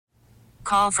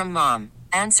Call from mom.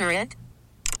 Answer it.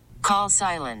 Call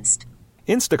silenced.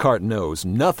 Instacart knows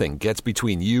nothing gets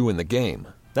between you and the game.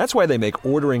 That's why they make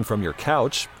ordering from your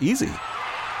couch easy.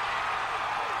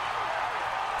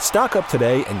 Stock up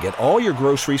today and get all your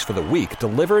groceries for the week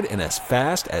delivered in as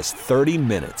fast as 30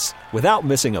 minutes without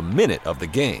missing a minute of the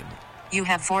game. You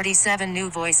have 47 new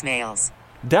voicemails.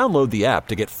 Download the app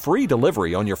to get free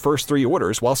delivery on your first 3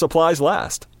 orders while supplies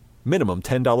last. Minimum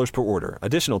 $10 per order.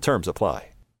 Additional terms apply.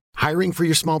 Hiring for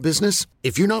your small business?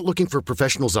 If you're not looking for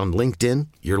professionals on LinkedIn,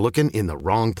 you're looking in the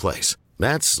wrong place.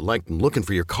 That's like looking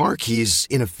for your car keys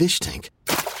in a fish tank.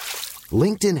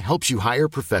 LinkedIn helps you hire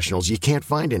professionals you can't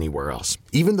find anywhere else,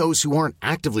 even those who aren't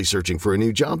actively searching for a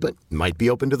new job but might be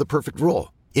open to the perfect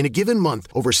role. In a given month,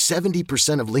 over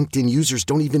 70% of LinkedIn users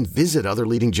don't even visit other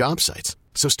leading job sites.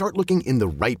 So start looking in the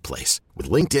right place. With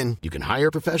LinkedIn, you can hire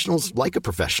professionals like a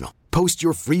professional. Post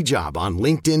your free job on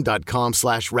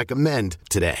linkedin.com/recommend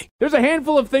today. There's a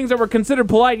handful of things that were considered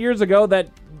polite years ago that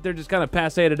they're just kind of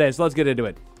passé today, so let's get into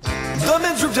it. The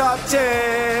Men's Room Top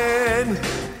 10.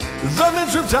 The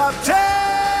Men's Room Top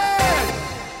 10.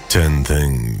 10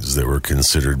 things that were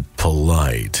considered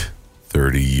polite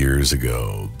 30 years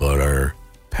ago, but are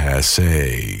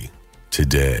passé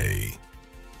today.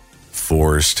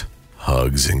 Forced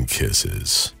hugs and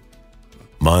kisses.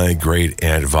 My great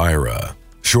Aunt Vira,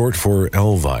 short for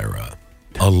Elvira,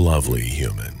 a lovely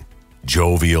human.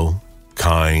 Jovial,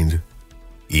 kind,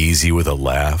 easy with a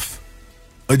laugh,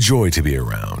 a joy to be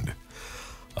around.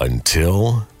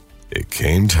 Until it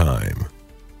came time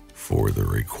for the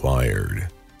required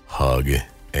hug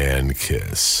and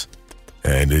kiss.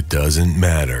 And it doesn't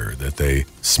matter that they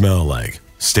smell like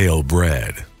stale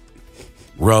bread,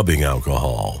 rubbing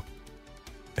alcohol,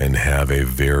 and have a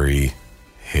very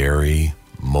hairy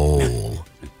mole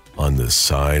on the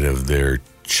side of their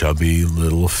chubby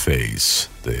little face.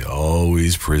 They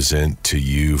always present to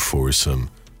you for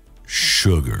some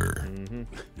sugar.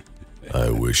 I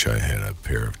wish I had a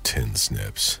pair of tin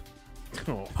snips.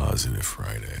 Positive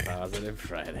Friday. Positive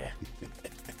Friday.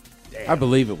 I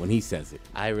believe it when he says it.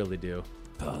 I really do.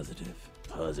 Positive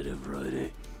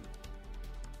Friday.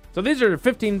 So these are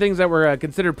 15 things that were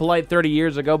considered polite 30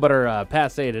 years ago, but are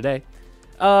passé today.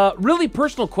 Really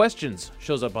personal questions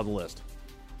shows up on the list.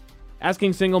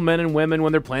 Asking single men and women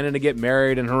when they're planning to get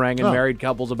married and haranguing married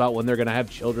couples about when they're going to have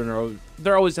children. Or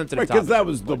they're always sensitive topics. Because that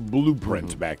was the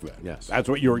blueprint back then. Yes. That's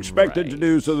what you were expected to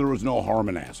do, so there was no harm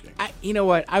in asking. You know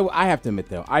what? I have to admit,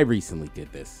 though, I recently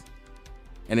did this.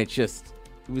 And it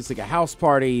was like a house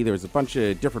party. There was a bunch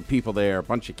of different people there, a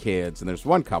bunch of kids, and there's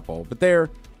one couple, but they're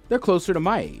closer to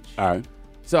my age. All right.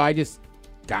 So I just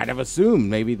kind of assumed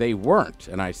maybe they weren't.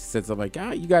 And I said something like,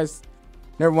 you guys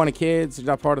never wanted kids? You're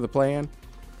not part of the plan?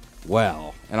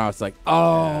 Well, and I was like,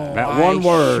 that one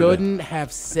word. Shouldn't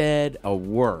have said a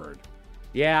word.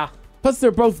 Yeah. Plus,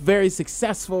 they're both very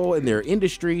successful in their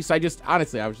industry. So I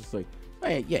was just like,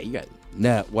 hey, yeah, you got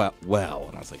well.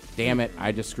 And I was like, damn it,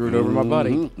 I just screwed over my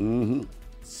buddy. Mm-hmm.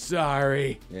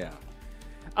 Sorry. Yeah.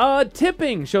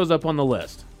 Tipping shows up on the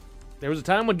list. There was a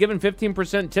time when giving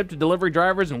 15% tip to delivery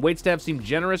drivers and waitstaff seemed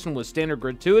generous and was standard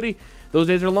gratuity. Those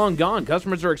days are long gone.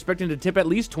 Customers are expecting to tip at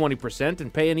least 20%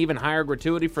 and pay an even higher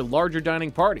gratuity for larger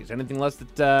dining parties. Anything less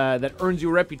that earns you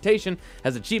a reputation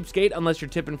as a cheapskate unless you're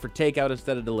tipping for takeout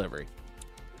instead of delivery.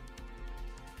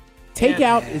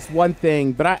 Takeout is one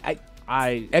thing, but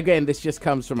I again, this just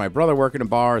comes from my brother working in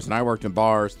bars, and I worked in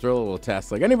bars. Throw a little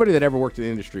test. Like anybody that ever worked in the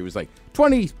industry was like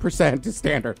 20% is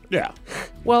standard. Yeah.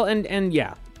 Well, and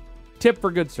yeah, tip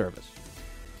for good service.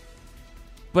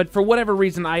 But for whatever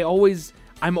reason, I'm always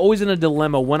in a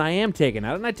dilemma when I am taking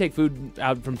out, and I take food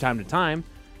out from time to time.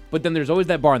 But then there's always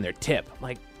that bar in there, tip.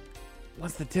 Like,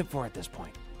 what's the tip for at this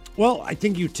point? Well, I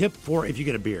think you tip for if you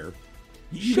get a beer.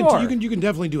 You can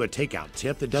definitely do a takeout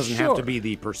tip that doesn't have to be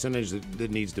the percentage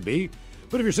that needs to be.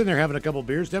 But if you're sitting there having a couple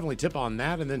beers, definitely tip on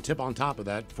that and then tip on top of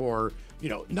that for,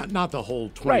 not the whole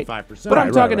 25%. Right. But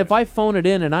I'm talking if I phone it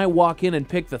in and I walk in and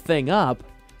pick the thing up,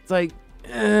 it's like,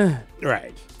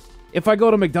 Right. If I go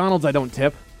to McDonald's, I don't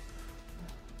tip.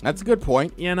 That's a good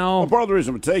point. Well, part of the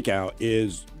reason for takeout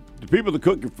is the people that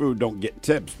cook your food don't get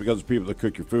tips because the people that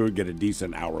cook your food get a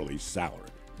decent hourly salary.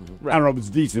 Right. I don't know if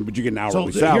it's decent, but you get an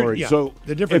hourly salary. So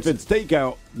the difference, if it's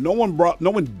takeout, no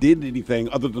one did anything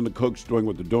other than the cooks doing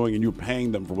what they're doing, and you're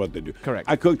paying them for what they do. Correct.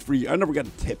 I cooked for you. I never got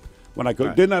a tip when I cooked.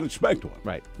 Right. Did not expect one.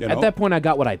 Right. At that point, I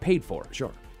got what I paid for. Sure.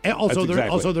 And also,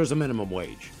 there's a minimum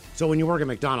wage. So when you work at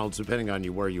McDonald's, depending on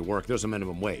where you work, there's a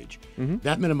minimum wage. Mm-hmm.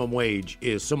 That minimum wage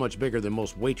is so much bigger than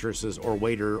most waitresses or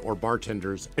waiter or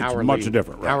bartenders' much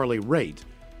different, right? hourly rate.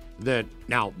 That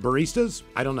now baristas,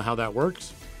 I don't know how that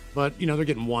works. But, they're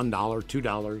getting $1,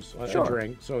 $2 a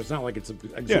drink. So it's not like it's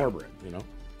exorbitant,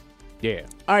 Yeah.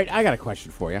 All right, I got a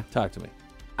question for you. Talk to me.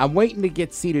 I'm waiting to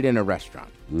get seated in a restaurant.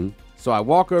 So I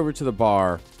walk over to the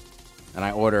bar and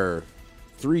I order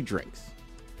 3 drinks,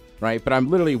 right? But I'm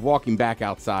literally walking back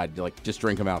outside to just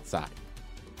drink them outside.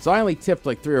 So I only tipped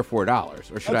like $3 or $4,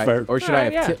 or should That's fair. I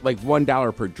have tipped like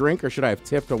 $1 per drink, or should I have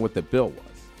tipped on what the bill was?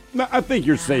 No, I think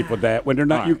you're safe with that when they're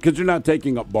not because you're not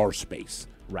taking up bar space.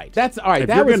 Right. That's all right. If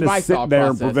That you're was going my to sit thought there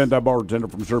process. and prevent that bartender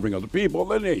from serving other people,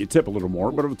 then you tip a little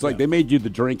more. But if it's like they made you the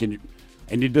drink and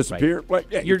you disappear,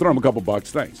 you throw them a couple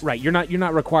bucks. Thanks. Right. You're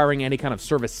not requiring any kind of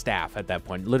service staff at that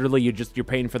point. Literally, you're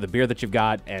paying for the beer that you've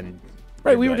got and.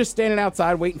 Right, we were just standing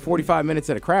outside waiting 45 minutes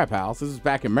at a crab house. This is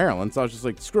back in Maryland, so I was just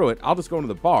like, screw it. I'll just go into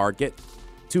the bar, get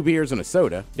 2 beers and a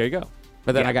soda. There you go.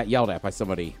 But then I got yelled at by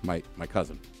somebody, my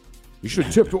cousin. You should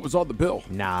have tipped what was on the bill.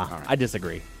 Nah, I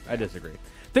disagree.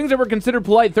 Things that were considered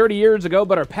polite 30 years ago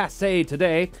but are passé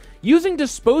today. Using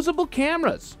disposable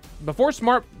cameras. Before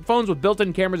smartphones with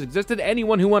built-in cameras existed,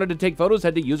 anyone who wanted to take photos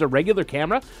had to use a regular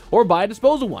camera or buy a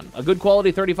disposal one. A good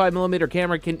quality 35mm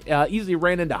camera can easily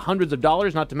ran into hundreds of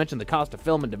dollars, not to mention the cost of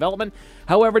film and development.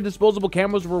 However, disposable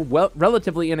cameras were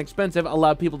relatively inexpensive,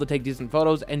 allowed people to take decent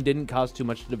photos, and didn't cost too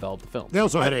much to develop the film. They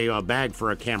also had a bag for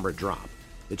a camera drop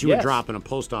that you would drop in a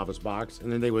post office box,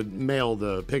 and then they would mail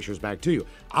the pictures back to you.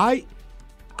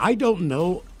 I don't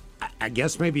know. I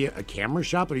guess maybe a camera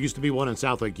shop, but it used to be one in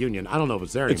South Lake Union. I don't know if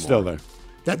it's there anymore. It's still there.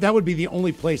 That would be the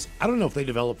only place. I don't know if they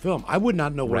develop film. I would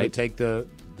not know where to take the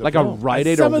like film. a Rite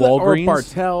Aid or Some of them, or Walgreens.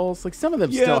 Bartels. Like some of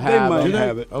them still they have. might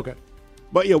have it. Okay.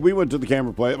 But yeah, we went to the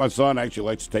camera place. My son actually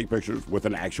likes to take pictures with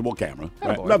an actual camera.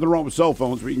 Right? Nothing wrong with cell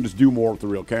phones, but you can just do more with the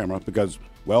real camera because,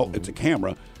 well, it's a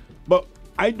camera. But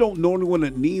I don't know anyone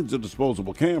that needs a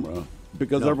disposable camera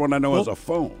because everyone I know has a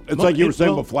phone. It's like you were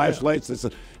saying with flashlights. They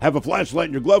said, have a flashlight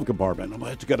in your glove compartment. I'm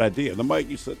like, that's a good idea. The Mike,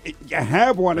 you said, you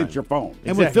have one at your phone.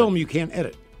 And with film, you can't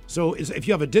edit. So if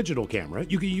you have a digital camera,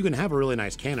 you can have a really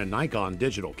nice Canon Nikon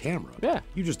digital camera. Yeah.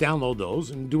 You just download those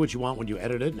and do what you want when you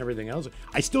edit it and everything else.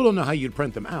 I still don't know how you'd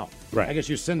print them out. Right. I guess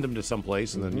you send them to some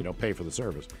place and then pay for the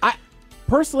service. I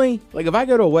personally, like if I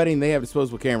go to a wedding, they have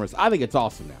disposable cameras. I think it's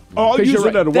awesome now. Oh, I'll 'Cause use you're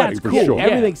it at a wedding for cool. sure.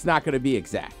 Everything's not going to be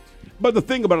exact. But the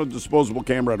thing about a disposable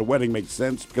camera at a wedding makes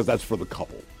sense because that's for the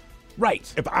couple.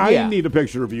 Right. If I need a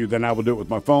picture of you, then I will do it with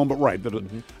my phone. But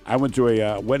I went to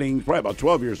a wedding probably about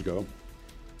 12 years ago,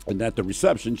 and at the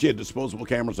reception, she had disposable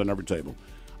cameras on every table.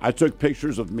 I took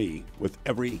pictures of me with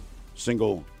every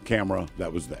single camera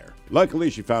that was there.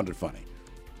 Luckily, she found it funny.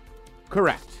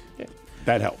 Correct.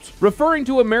 That helps. Referring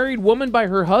to a married woman by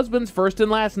her husband's first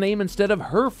and last name instead of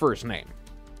her first name.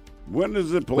 When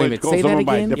is it Wait a minute, political? say that Someone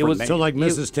by a again? different It was- name? So like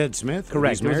Mrs. Ted Smith?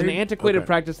 Correct. It was an antiquated Okay.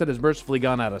 practice that has mercifully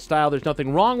gone out of style. There's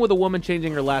nothing wrong with a woman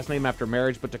changing her last name after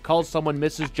marriage, but to call someone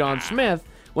Mrs. John Smith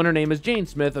when her name is Jane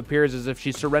Smith appears as if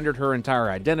she surrendered her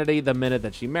entire identity the minute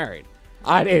that she married.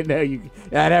 I didn't know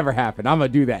that ever happened. I'm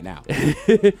going to do that now.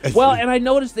 Well, and I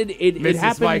noticed it Mrs.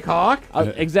 happened. Mike Hawk?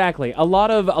 Exactly. A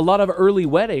lot of early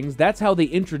weddings. That's how they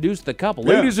introduced the couple.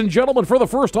 Yeah. Ladies and gentlemen, for the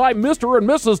first time, Mr. and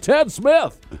Mrs. Ted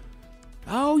Smith.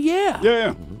 Oh, yeah.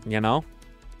 Yeah. You know?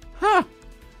 Huh.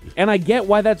 And I get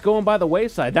why that's going by the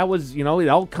wayside. That was, it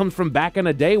all comes from back in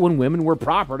a day when women were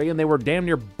property and they were damn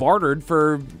near bartered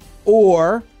for.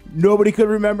 Or nobody could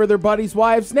remember their buddy's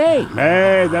wife's name.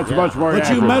 Hey, that's much more But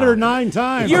you accurate. met her 9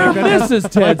 times. You're Like that- Mrs.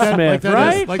 Ted Smith,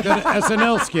 right? Like that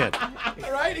SNL skit.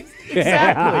 Right?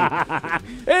 Exactly.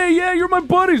 Hey, yeah, you're my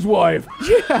buddy's wife.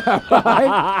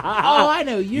 Oh, I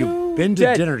know you. Been to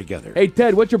Ted. dinner together. Hey,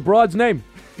 Ted, what's your broad's name?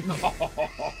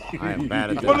 I am bad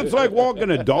at But that. it's like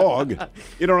walking a dog.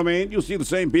 You know what I mean? You'll see the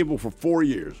same people for 4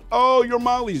 years. Oh, you're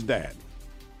Molly's dad.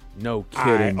 No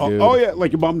kidding, oh, dude. oh, yeah,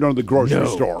 like your mom down at the grocery No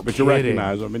store, but you kidding.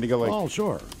 recognize them, and you go like, Oh,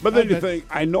 sure. But then you think,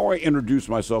 I know I introduced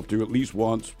myself to you at least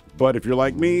once, but if you're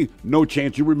like me, no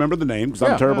chance you remember the name because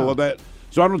I'm terrible at that.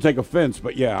 So I don't take offense,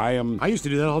 but yeah, I am. I used to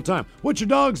do that all the time. What's your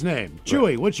dog's name?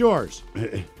 Chewy. What's yours?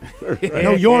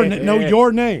 No,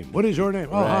 your name. What is your name?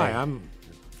 Oh, hi. I'm.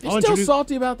 You still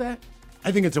salty about that?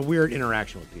 I think it's a weird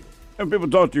interaction with people. And people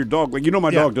talk to your dog like, my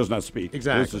dog does not speak.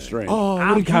 Exactly. This is strange. Oh, I'm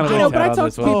what a kind cute of I know, dog. but I on talk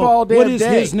this to one. people all day. What is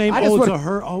his name? I just Oh, it's wanna- a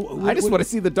her. Oh, I just want to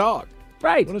see the dog.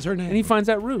 Right. What is her name? And he finds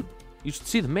that rude. You should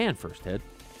see the man first, Ted.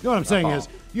 You know what I'm saying is,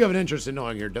 you have an interest in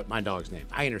knowing my dog's name.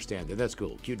 I understand that. That's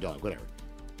cool. Cute dog. Whatever.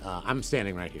 I'm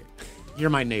standing right here. You're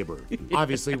my neighbor.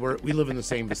 Obviously, we live in the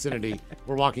same vicinity.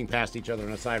 We're walking past each other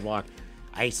on a sidewalk.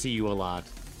 I see you a lot.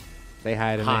 Say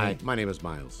hi to Hi, me. my name is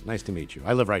Miles. Nice to meet you.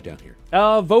 I live right down here.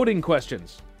 Voting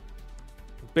questions.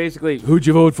 Basically, who'd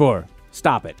you vote for?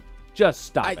 Stop it. Just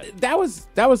stop it. That was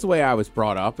the way I was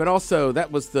brought up, and also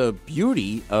that was the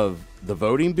beauty of the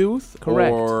voting booth.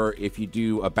 Correct. Or if you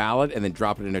do a ballot and then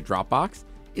drop it in a drop box,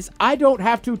 is I don't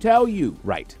have to tell you.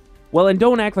 Right. Well, and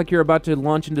don't act like you're about to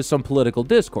launch into some political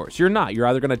discourse. You're not. You're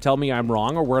either going to tell me I'm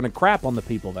wrong or we're going to crap on the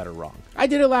people that are wrong. I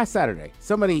did it last Saturday.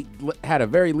 Somebody had a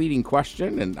very leading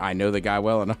question, and I know the guy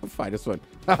well enough. I just went,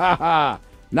 ha ha ha.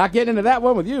 Not getting into that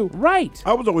one with you. Right.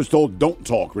 I was always told don't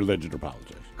talk religion or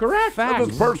politics. Correct. Facts.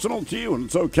 It's personal to you, and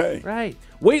it's okay. Right.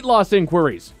 Weight loss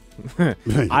inquiries.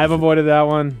 I've avoided that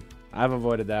one.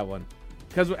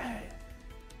 Because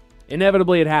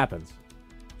inevitably it happens.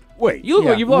 Wait. You look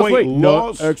like you've lost weight.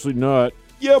 Loss? No, actually not.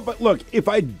 Yeah, but look, if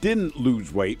I didn't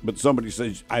lose weight, but somebody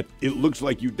says it looks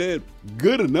like you did,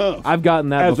 good enough. I've gotten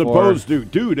that As before. opposed to,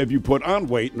 dude, have you put on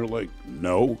weight? And they're like,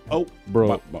 no. Oh,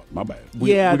 bro, my bad.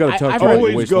 We got to talk I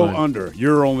always go under.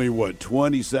 You're only,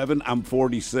 27? I'm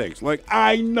 46. Like,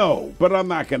 I know, but I'm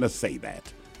not going to say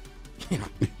that.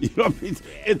 You know what I mean?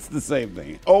 It's the same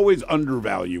thing. Always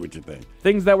undervalue what you think.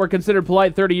 Things that were considered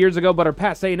polite 30 years ago but are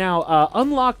passé now.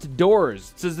 Unlocked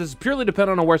doors. It says this is purely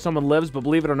dependent on where someone lives, but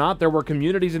believe it or not, there were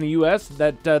communities in the U.S.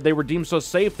 that they were deemed so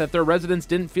safe that their residents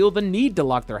didn't feel the need to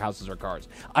lock their houses or cars.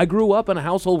 I grew up in a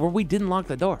household where we didn't lock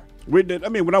the door. We did. I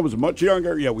mean, when I was much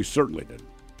younger, yeah, we certainly did.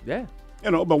 Yeah.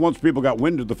 But once people got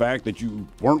wind of the fact that you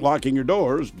weren't locking your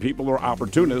doors, people are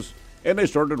opportunists, and they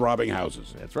started robbing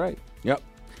houses. That's right. Yep.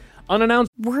 Unannounced.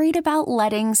 Worried about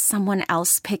letting someone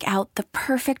else pick out the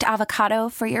perfect avocado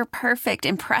for your perfect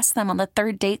impress them on the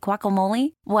third date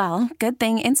guacamole? Well, good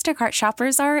thing Instacart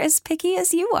shoppers are as picky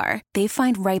as you are. They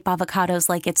find ripe avocados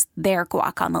like it's their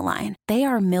guac on the line. They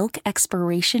are milk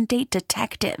expiration date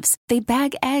detectives. They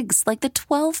bag eggs like the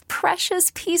 12 precious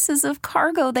pieces of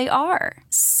cargo they are.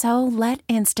 So let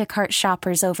Instacart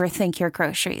shoppers overthink your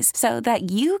groceries so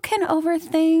that you can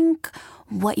overthink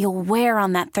what you'll wear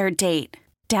on that third date.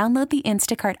 Download the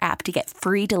Instacart app to get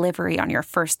free delivery on your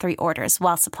first 3 orders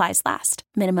while supplies last.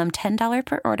 Minimum $10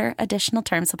 per order. Additional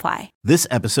terms apply. This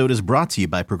episode is brought to you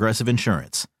by Progressive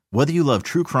Insurance. Whether you love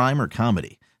true crime or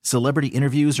comedy, celebrity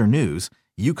interviews or news,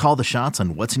 you call the shots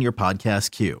on what's in your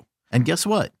podcast queue. And guess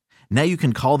what? Now you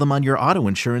can call them on your auto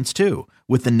insurance too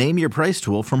with the Name Your Price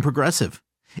tool from Progressive.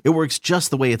 It works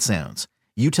just the way it sounds.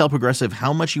 You tell Progressive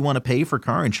how much you want to pay for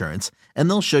car insurance, and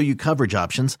they'll show you coverage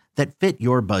options that fit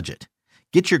your budget.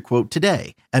 Get your quote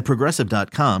today at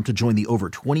Progressive.com to join the over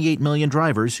 28 million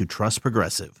drivers who trust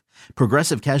Progressive.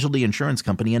 Progressive Casualty Insurance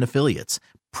Company and Affiliates.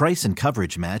 Price and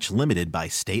coverage match limited by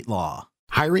state law.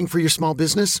 Hiring for your small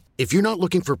business? If you're not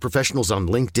looking for professionals on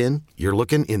LinkedIn, you're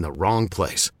looking in the wrong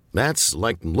place. That's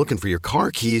like looking for your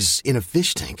car keys in a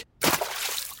fish tank.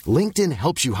 LinkedIn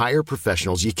helps you hire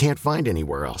professionals you can't find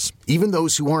anywhere else, even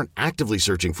those who aren't actively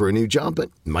searching for a new job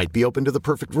but might be open to the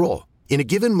perfect role. In a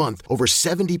given month, over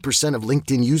 70% of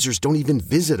LinkedIn users don't even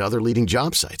visit other leading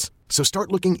job sites. So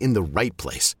start looking in the right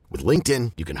place. With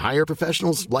LinkedIn, you can hire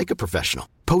professionals like a professional.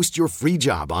 Post your free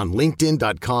job on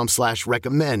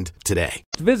linkedin.com/recommend today.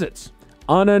 Visits.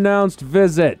 Unannounced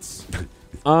visits.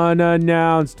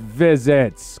 Unannounced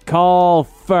visits. Call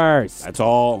first. That's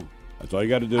all. That's all you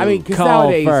got to do. I mean, because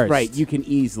nowadays, right, you can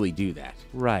easily do that.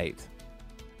 Right.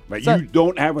 But you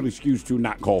don't have an excuse to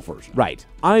not call first. Right.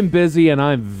 I'm busy and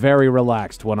I'm very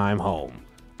relaxed when I'm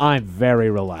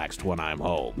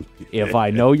home. If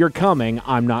I know you're coming,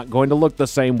 I'm not going to look the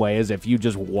same way as if you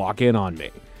just walk in on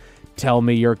me. Tell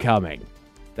me you're coming.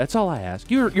 That's all I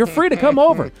ask. You're free to come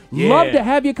over. Yeah. Love to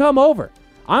have you come over.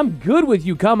 I'm good with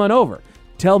you coming over.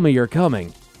 Tell me you're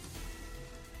coming.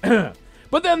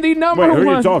 But then the number Wait, who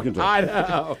one... are you talking to? I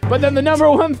know. But then the number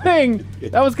one thing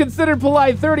that was considered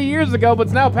polite 30 years ago, but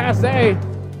it's now passé,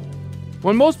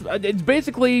 it's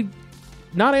basically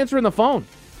not answering the phone.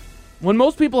 When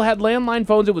most people had landline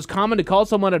phones, it was common to call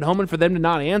someone at home and for them to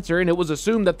not answer, and it was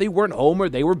assumed that they weren't home or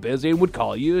they were busy and would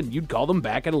call you, and you'd call them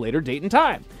back at a later date and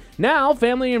time. Now,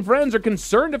 family and friends are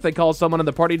concerned if they call someone and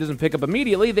the party doesn't pick up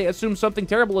immediately. They assume something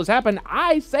terrible has happened.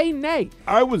 I say nay.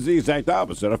 I was the exact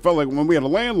opposite. I felt like when we had a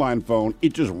landline phone,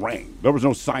 it just rang. There was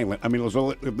no silent. I mean,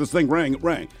 if this thing rang, it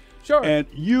rang. Sure. And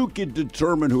you could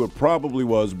determine who it probably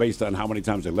was based on how many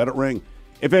times they let it ring.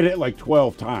 If it hit like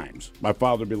 12 times, my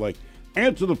father would be like,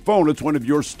 answer the phone, it's one of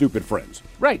your stupid friends.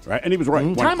 Right. And he was right.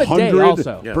 Time of day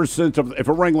also. 100% of if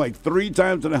it rang like 3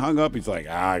 times and it hung up, he's like,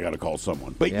 I got to call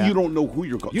someone. But you don't know who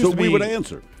you're calling. So we would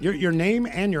answer. Your name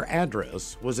and your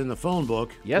address was in the phone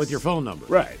book with your phone number.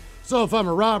 Right. So if I'm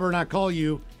a robber and I call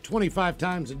you 25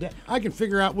 times a day, I can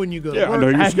figure out when you go to work. I know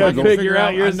your schedule. I can figure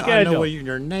out your schedule. I know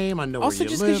your name. I know also, where you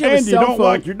just live. you have And you don't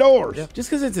lock your doors. Yeah. Just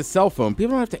because it's a cell phone,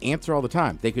 people don't have to answer all the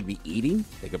time. They could be eating.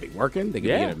 They could be working. They could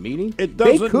be in a meeting. It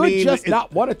doesn't they could mean just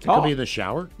not want to talk. It could be in the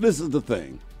shower. This is the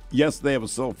thing. Yes, they have a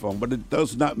cell phone, but it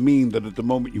does not mean that at the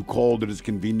moment you called, it is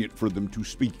convenient for them to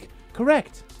speak.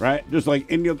 Correct. Right? Just like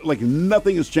any other, like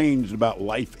nothing has changed about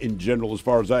life in general as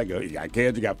far as that goes. You got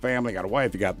kids, you got family, you got a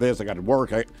wife, you got this, I got to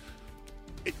work.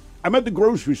 I'm at the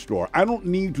grocery store. I don't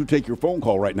need to take your phone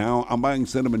call right now. I'm buying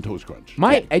Cinnamon Toast Crunch.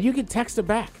 And you can text it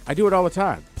back. I do it all the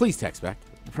time. Please text back.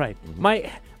 Right.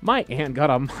 My aunt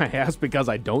got on my ass because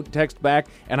I don't text back,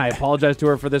 and I apologize to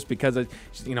her for this because,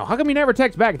 how come you never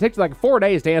text back? It takes like 4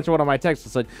 days to answer one of my texts.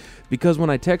 It's like, because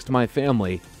when I text my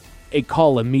family, a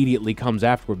call immediately comes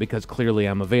afterward because clearly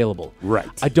I'm available. Right.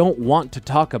 I don't want to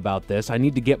talk about this. I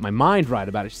need to get my mind right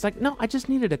about it. She's like, no, I just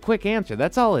needed a quick answer.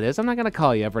 That's all it is. I'm not going to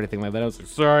call you up or anything like that. I was like,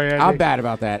 sorry. I'm bad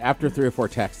about that. After 3 or 4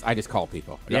 texts, I just call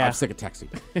people. Yeah. I'm sick of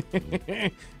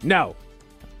texting. No.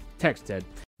 Text, Ted.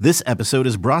 This episode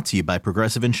is brought to you by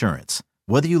Progressive Insurance.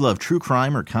 Whether you love true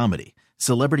crime or comedy,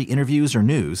 celebrity interviews or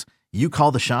news, you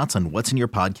call the shots on what's in your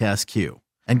podcast queue.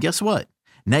 And guess what?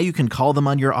 Now you can call them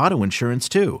on your auto insurance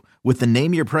too with the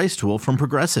Name Your Price tool from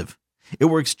Progressive. It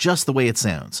works just the way it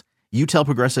sounds. You tell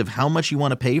Progressive how much you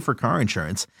want to pay for car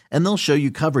insurance, and they'll show you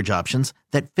coverage options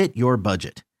that fit your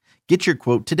budget. Get your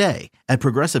quote today at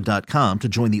Progressive.com to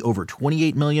join the over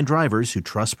 28 million drivers who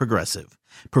trust Progressive.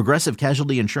 Progressive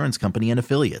Casualty Insurance Company and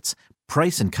Affiliates.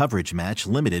 Price and coverage match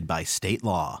limited by state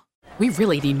law. We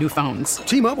really need new phones.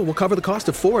 T-Mobile will cover the cost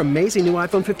of 4 amazing new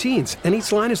iPhone 15s, and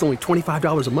each line is only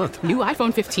 $25 a month. New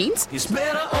iPhone 15s? It's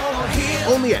better over here.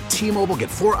 Only at T-Mobile, get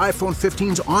 4 iPhone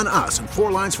 15s on us and 4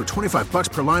 lines for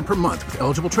 $25 per line per month with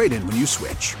eligible trade-in when you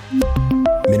switch.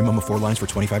 Minimum of 4 lines for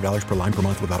 $25 per line per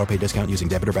month with auto pay discount using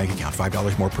debit or bank account.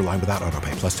 $5 more per line without auto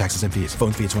pay, plus taxes and fees.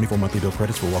 Phone fee at 24 monthly bill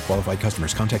credits for well-qualified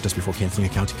customers. Contact us before canceling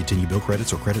account to continue bill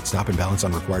credits or credit stop and balance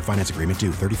on required finance agreement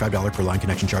due. $35 per line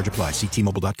connection charge applies. See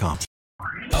T-Mobile.com.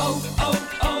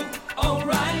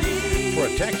 O'Reilly.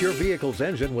 Protect your vehicle's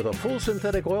engine with a full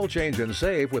synthetic oil change and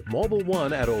save with Mobil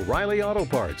 1 at O'Reilly Auto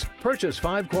Parts. Purchase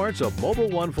 5 quarts of Mobil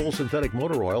 1 full synthetic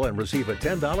motor oil and receive a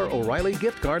 $10 O'Reilly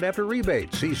gift card after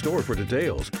rebate. See store for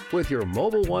details. With your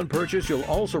Mobil 1 purchase, you'll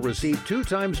also receive 2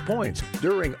 times points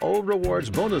during O Rewards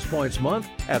Bonus Points Month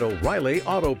at O'Reilly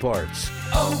Auto Parts.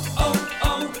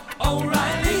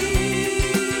 O'Reilly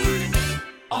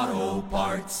Auto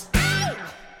Parts.